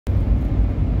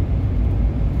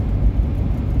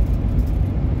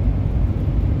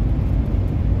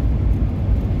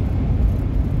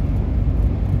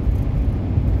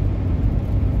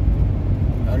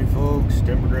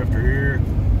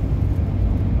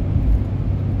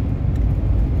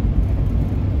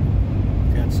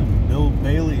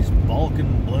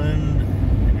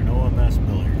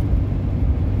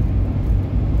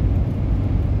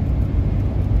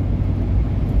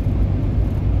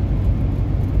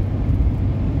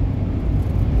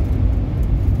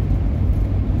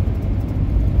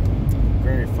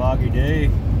foggy day.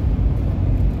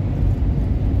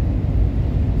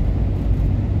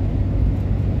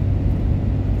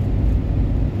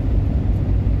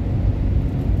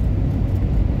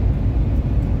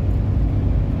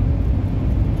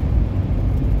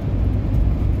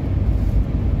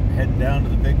 Heading down to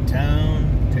the big town,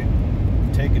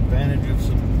 take advantage of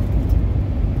some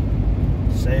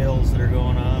sales that are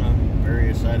going on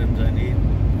various items I need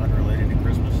unrelated to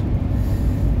Christmas.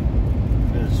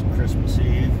 It is Christmas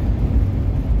Eve.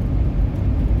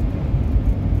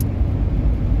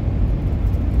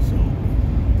 So,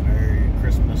 Merry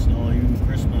Christmas to all you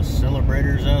Christmas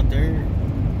celebrators out there.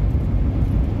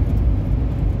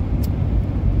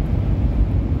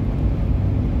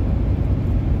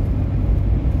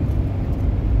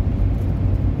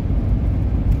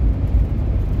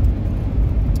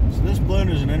 So this blend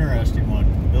is an interesting one.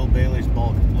 Bill Bailey's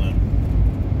Balkan blend.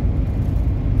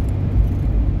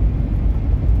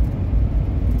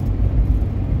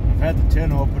 I've had the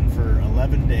tin open for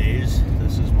 11 days.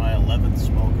 This is my 11th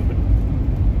smoke of it.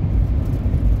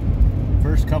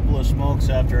 First couple of smokes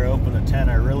after I opened the tin,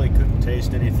 I really couldn't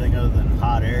taste anything other than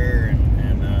hot air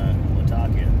and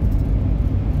Latakia.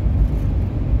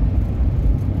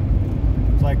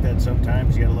 It's like that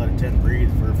sometimes. You gotta let a tin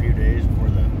breathe for a few days before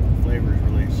the flavors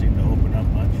really seem to open up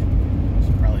much. So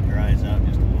it probably dries out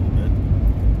just a little bit.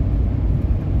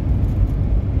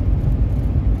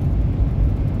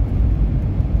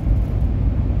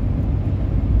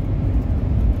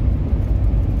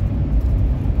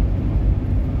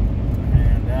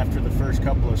 First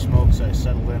couple of smokes, I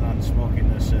settled in on smoking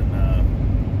this in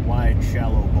wide,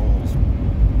 shallow bowls.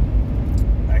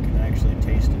 I can actually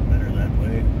taste it better that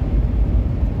way.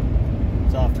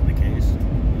 It's often the case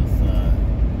with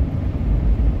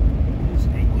these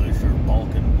English or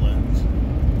Balkan blends.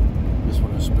 This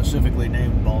one is specifically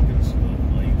named Balkan, so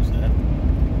I'll use that.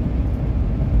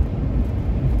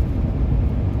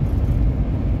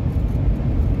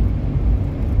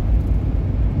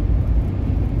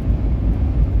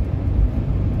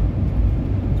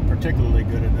 Particularly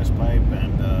good in this pipe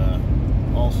and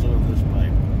also this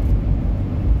pipe.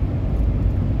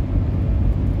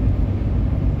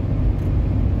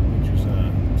 Which is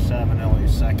a Savinelli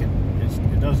second.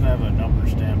 It doesn't have a number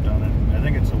stamped on it. I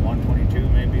think it's a 122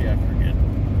 maybe, I forget.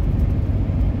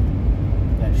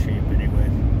 That shape anyway.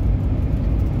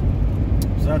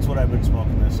 So that's what I've been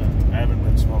smoking this in. I haven't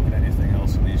been smoking anything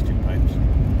else in these two pipes.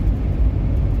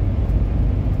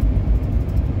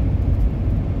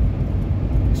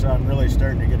 So I'm really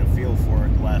starting to get a feel for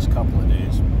it the last couple of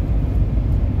days.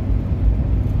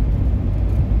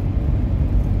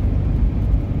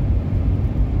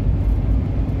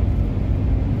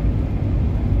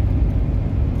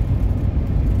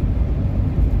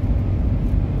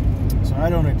 So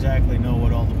I don't exactly know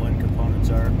what all the blend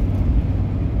components are.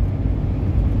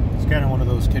 It's kind of one of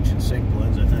those kitchen sink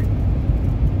blends, I think.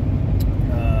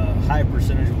 High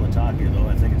percentage of Latakia though,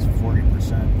 I think it's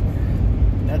 40%.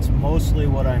 That's mostly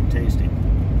what I'm tasting.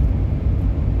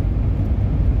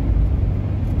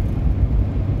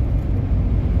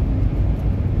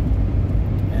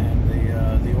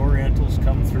 And the Orientals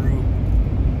come through.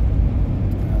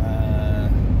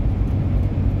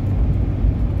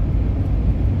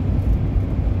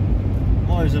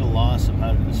 I'm always at a loss of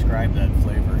how to describe that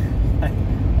flavor.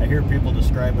 I hear people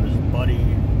describe it as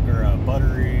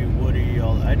buttery, woody.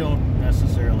 I don't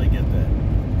necessarily get that.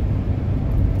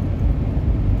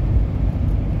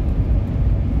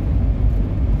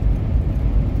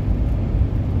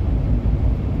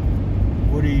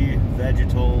 Woody,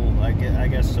 vegetal, I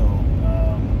guess so.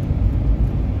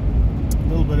 A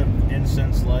little bit of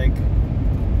incense-like.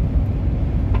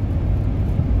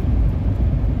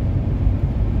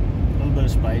 A little bit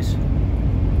of spice.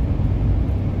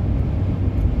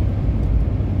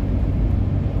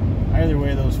 Either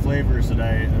way, those flavors that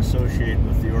I associate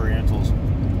with the Orientals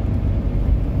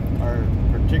are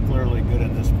particularly good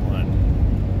in this blend.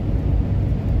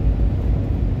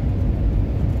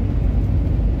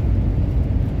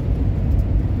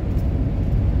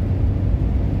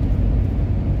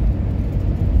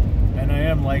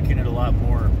 I'm liking it a lot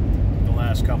more the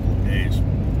last couple of days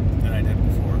than I did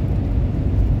before.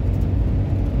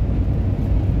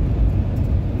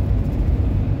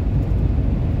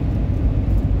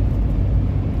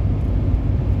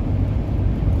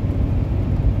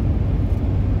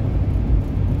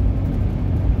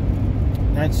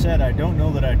 That said, I don't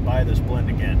know that I'd buy this blend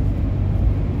again.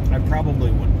 I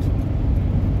probably wouldn't.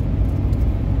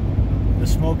 The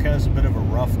smoke has a bit of a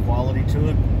rough quality to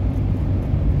it.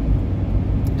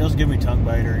 It doesn't give me tongue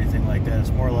bite or anything like that. It's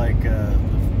more like the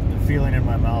feeling in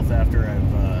my mouth after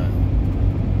I've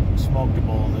smoked a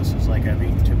bowl of this, it's like I've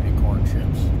eaten too many corn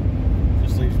chips.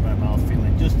 Just leaves my mouth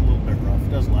feeling just a little bit rough.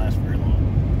 It doesn't last very long.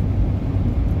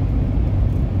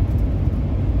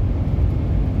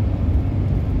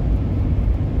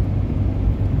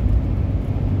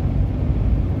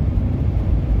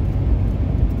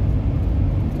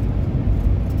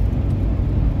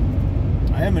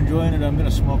 I am enjoying it. I'm going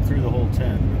to smoke through the whole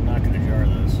 10. I'm not going to jar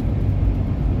this.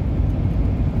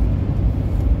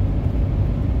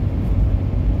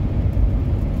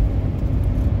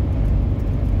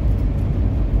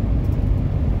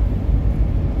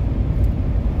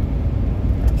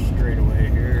 Straight away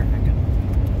here, I can.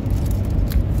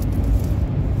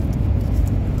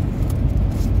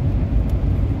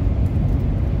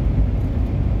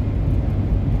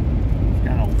 It's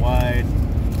kind of wide.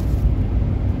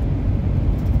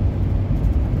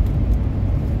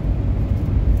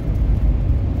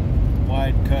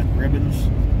 Cut ribbons.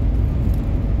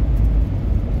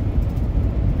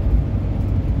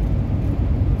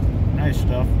 Nice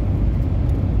stuff.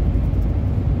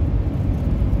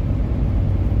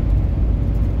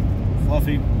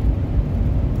 Fluffy.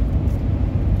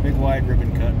 Big wide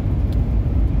ribbon cut.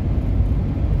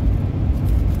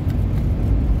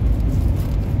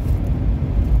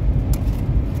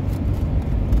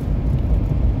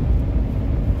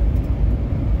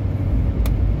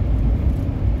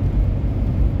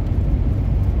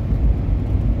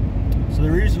 The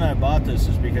reason I bought this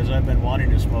is because I've been wanting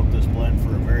to smoke this blend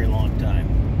for a very long time.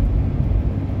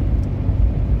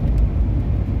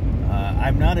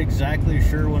 I'm not exactly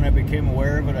sure when I became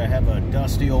aware of it. I have a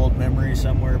dusty old memory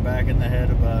somewhere back in the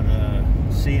head about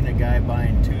seeing a guy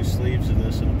buying 2 sleeves of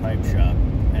this in a pipe shop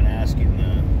and asking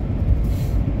the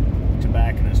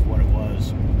tobacconist what it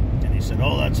was. And he said,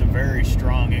 "Oh, that's a very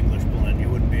strong English blend. You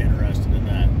wouldn't be interested in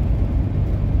that."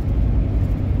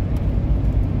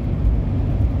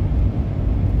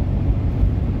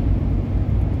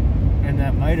 And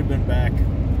that might have been back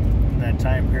in that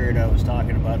time period I was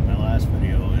talking about in my last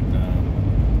video in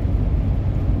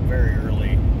very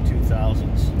early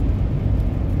 2000s.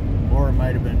 Or it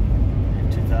might have been in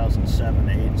 2007,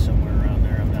 8, somewhere around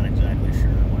there. I'm not exactly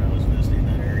sure when I was visiting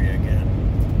that area again.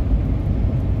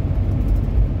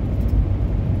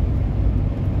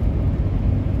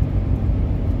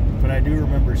 But I do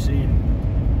remember seeing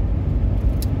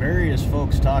various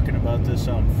folks talking about this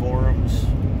on forums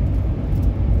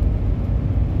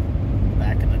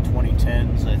back in the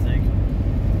 2010s, I think,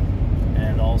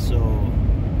 and also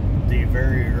the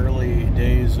very early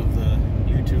days of the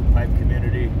YouTube pipe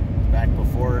community, back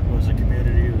before it was a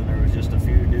community, and there was just a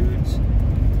few dudes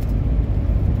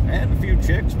and a few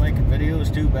chicks making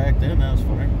videos too back then. That was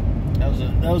funny.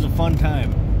 That was a fun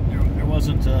time. There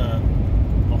wasn't a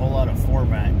whole lot of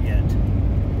format yet.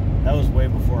 That was way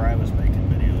before I was making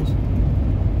videos.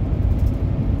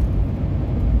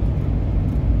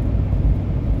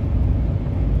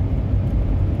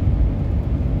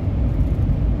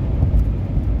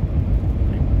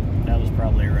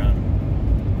 Probably around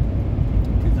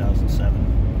 2007,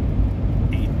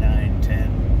 8, 9,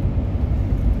 10.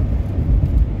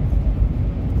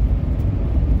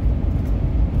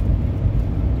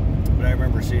 But I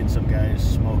remember seeing some guys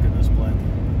smoking this blend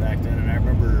back then, and I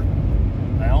remember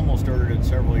I almost ordered it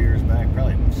several years back,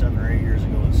 probably 7 or 8 years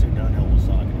ago when Sue Dunhill was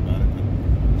talking about it. But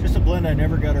it's just a blend I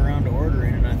never got around to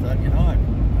ordering, and I thought, you know what,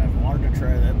 I've wanted to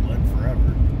try that blend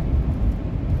forever.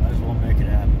 Might as well make it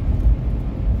happen.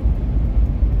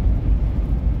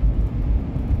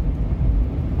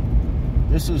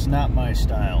 This is not my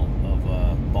style of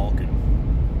Balkan.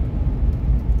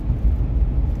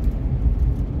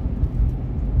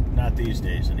 Not these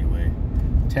days, anyway.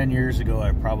 10 years ago,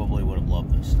 I probably would have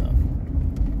loved this stuff.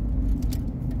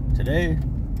 Today,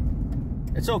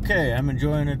 it's okay. I'm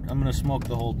enjoying it. I'm going to smoke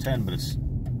the whole 10, but it's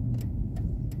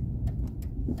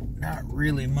not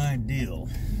really my deal.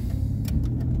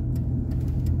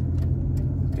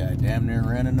 Guy damn near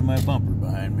ran into my bumper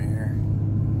behind me here.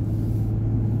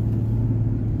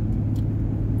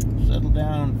 Settle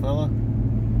down, fella.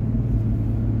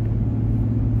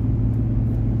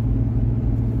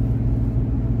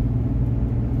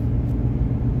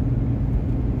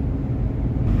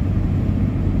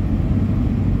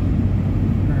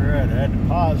 Alright, I had to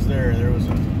pause there. There was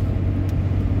a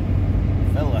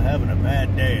fella having a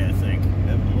bad day, I think.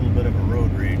 Having a little bit of a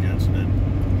road rage incident.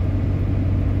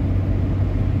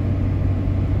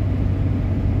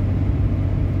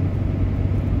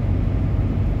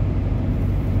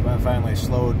 I finally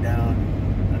slowed down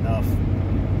enough,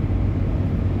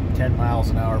 10 miles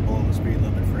an hour below the speed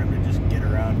limit, for him to just get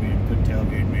around me and couldn't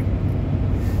tailgate me.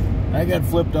 I got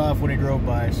flipped off when he drove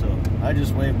by, so I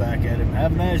just waved back at him.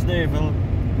 Have a nice day, Philip.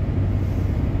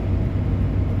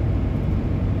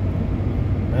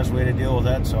 Best way to deal with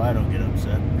that so I don't get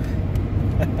upset.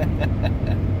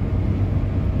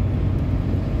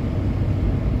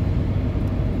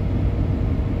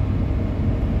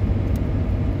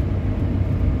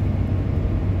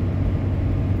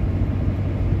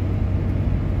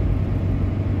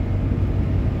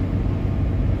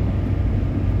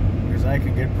 I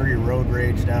can get pretty road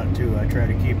raged out too. I try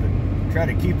to keep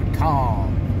it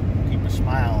calm, keep a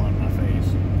smile on my face.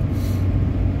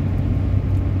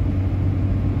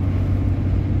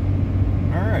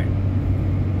 All right.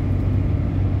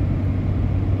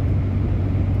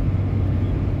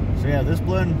 So yeah, this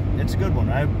blend, it's a good one.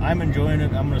 I'm enjoying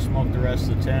it. I'm gonna smoke the rest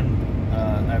of the 10.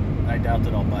 I doubt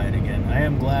that I'll buy it again. I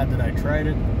am glad that I tried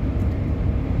it.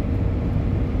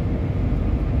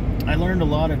 I learned a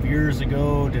lot of years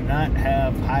ago to not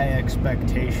have high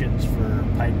expectations for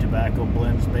pipe tobacco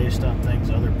blends based on things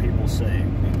other people say.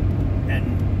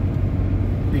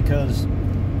 And because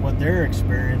what they're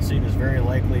experiencing is very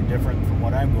likely different from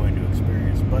what I'm going to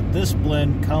experience. But this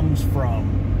blend comes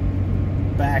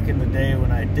from back in the day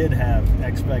when I did have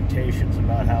expectations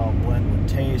about how a blend would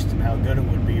taste and how good it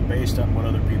would be based on what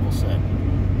other people said.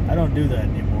 I don't do that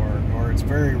anymore, or it's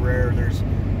very rare.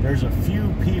 There's a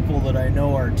few people that I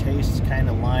know our tastes kind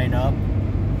of line up,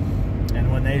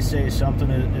 and when they say something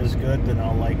is good, then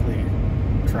I'll likely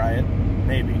try it,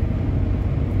 maybe.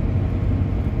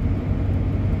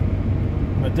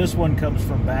 But this one comes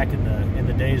from back in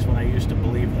the days when I used to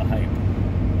believe the hype.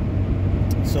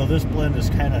 So this blend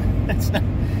is kind of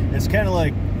it's kind of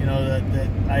like, you know, that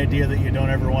idea that you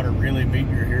don't ever want to really meet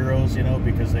your heroes, you know,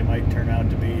 because they might turn out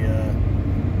to be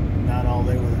not all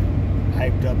they were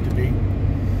hyped up to be.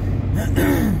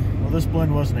 Well, this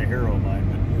blend wasn't a hero of mine,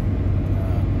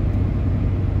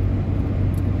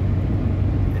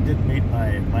 but it didn't meet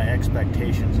my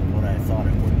expectations of what I thought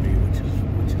it would be, which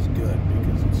is good,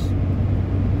 because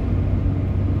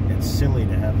it's silly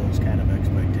to have those kind of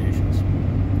expectations.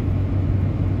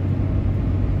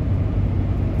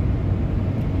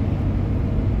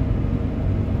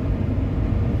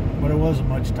 But it wasn't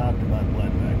much talked about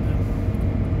blend back then.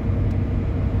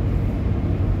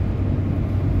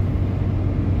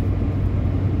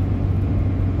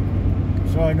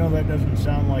 So I know that doesn't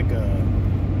sound like a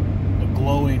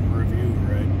glowing review,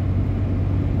 right?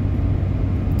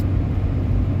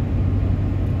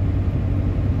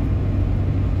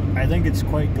 I think it's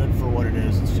quite good for what it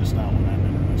is. It's just not what I'm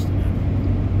interested in.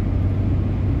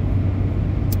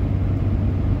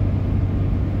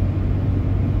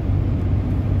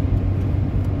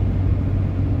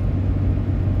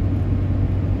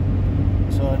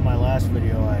 So in my last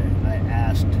video, I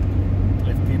asked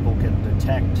if people can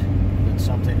detect that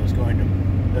something is going to,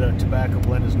 that a tobacco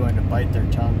blend is going to bite their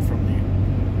tongue from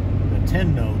the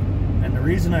tin note. And the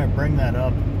reason I bring that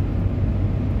up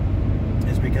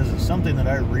is because it's something that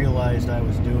I realized I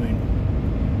was doing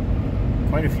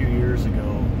quite a few years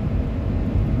ago.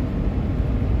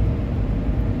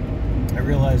 I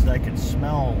realized I could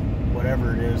smell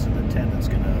whatever it is in the tin that's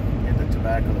in the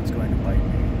tobacco that's going to bite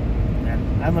me.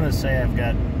 And I'm going to say I've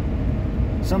got,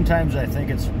 sometimes I think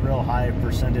it's real high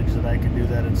percentage that I can do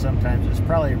that, and sometimes it's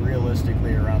probably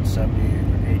realistically around 70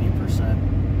 or 80%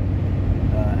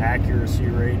 accuracy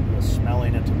rate with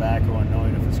smelling a tobacco and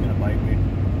knowing if it's going to bite me.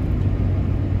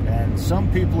 And some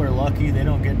people are lucky, they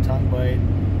don't get tongue bite.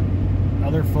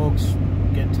 Other folks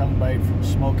get tongue bite from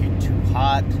smoking too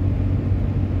hot,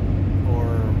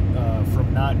 or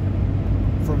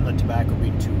from the tobacco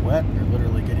being too wet, or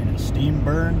literally getting a steam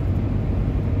burn.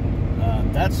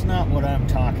 That's not what I'm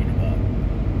talking about.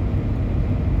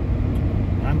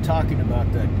 I'm talking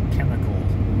about that chemical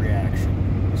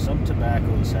reaction. Some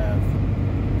tobaccos have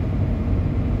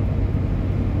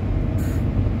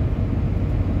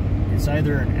it's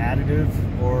either an additive,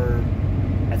 or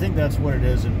I think that's what it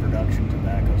is in production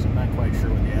tobaccos. I'm not quite sure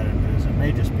what the additive is. It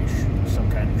may just be some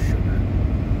kind of sugar.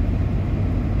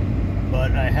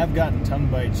 But I have gotten tongue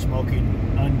bite smoking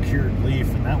uncured leaf,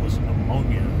 and that was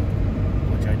ammonia,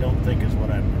 which I don't think is what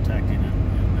I'm detecting, and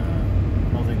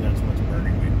I don't think that's what's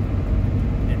burning me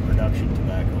in production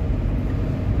tobacco.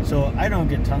 So I don't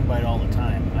get tongue bite all the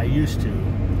time. I used to.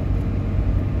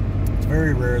 It's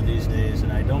very rare these days,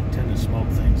 and I don't tend to smoke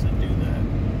things that do that.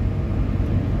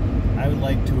 I would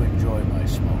like to enjoy my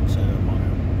smokes. I don't want to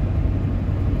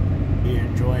be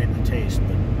enjoying the taste,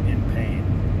 but in pain.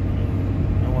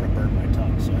 I don't want to burn my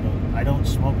tongue, so I don't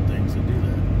smoke things that do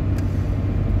that.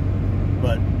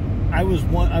 But I was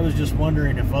just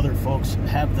wondering if other folks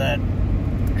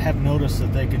have noticed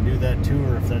that they can do that too,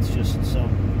 or if that's just some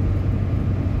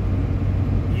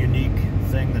unique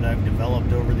thing that I've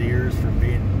developed over the years from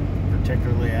being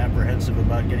particularly apprehensive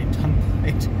about getting tongue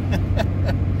bite.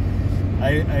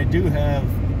 I do have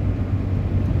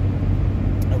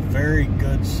a very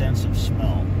good sense of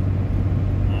smell.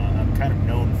 I'm kind of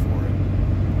known for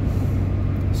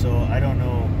it. So I don't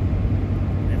know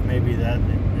if maybe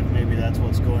that's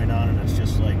what's going on, and it's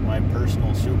just like my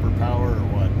personal superpower or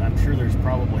what. I'm sure there's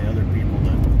probably other people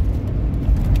that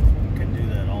can do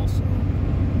that also.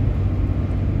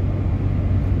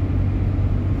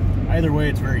 Either way,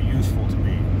 it's very useful to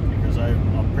me because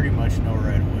I'll pretty much know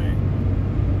right away.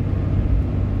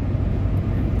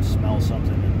 Smell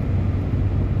something,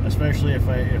 and especially if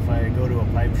I go to a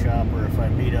pipe shop or if I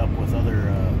meet up with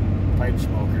other pipe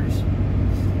smokers.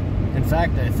 In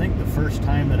fact, I think the first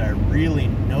time that I really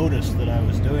noticed that I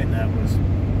was doing that was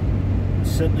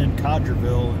sitting in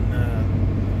Codgerville,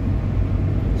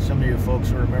 and some of you folks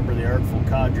who remember the Artful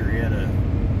Codger, he had a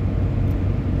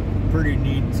pretty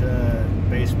neat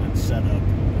basement setup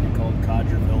called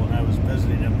Codgerville, and I was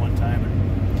visiting him one time, and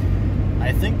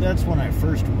I think that's when I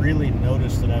first really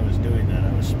noticed that I was doing that.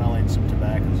 I was smelling some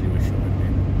tobaccos he was showing me.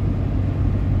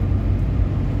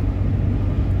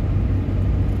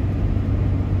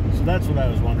 So that's what I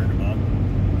was wondering about.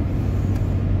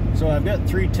 So I've got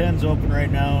 3 tins open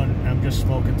right now, and I'm just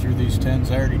smoking through these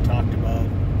tins. I already talked about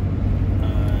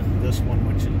this one,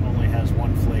 which only has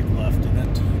 1 flake left in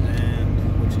it, and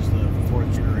which is the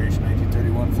 4th generation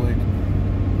 1931 flake.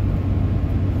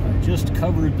 Just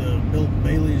covered the Bill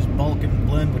Bailey's Balkan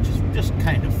blend, which is just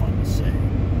kind of fun to say.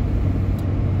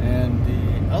 And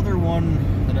the other one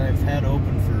that I've had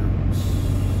open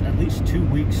for at least 2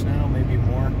 weeks now, maybe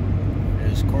more,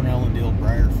 is Cornell and Deal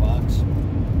Briar Fox.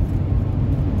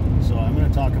 So I'm going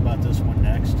to talk about this one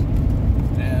next.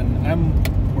 And I'm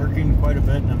working quite a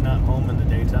bit, and I'm not home in the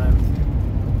daytime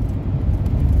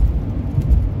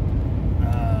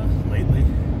lately.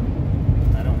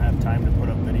 I don't have time to put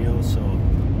up videos, so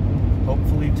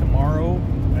hopefully tomorrow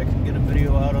I can get a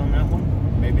video out on that one.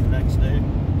 Maybe the next day,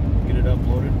 get it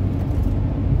uploaded.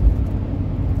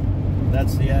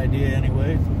 That's the idea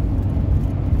anyway.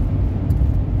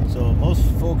 So most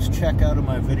folks check out of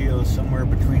my videos somewhere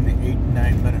between the 8 and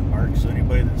 9 minute mark. So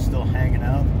anybody that's still hanging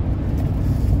out,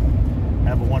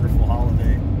 have a wonderful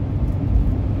holiday.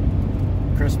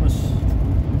 Christmas.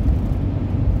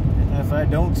 And if I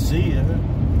don't see you,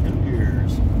 New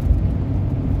Year's.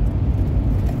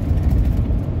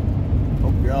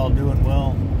 Hope you're all doing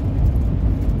well.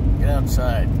 Get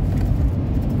outside.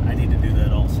 I need to do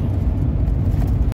that also.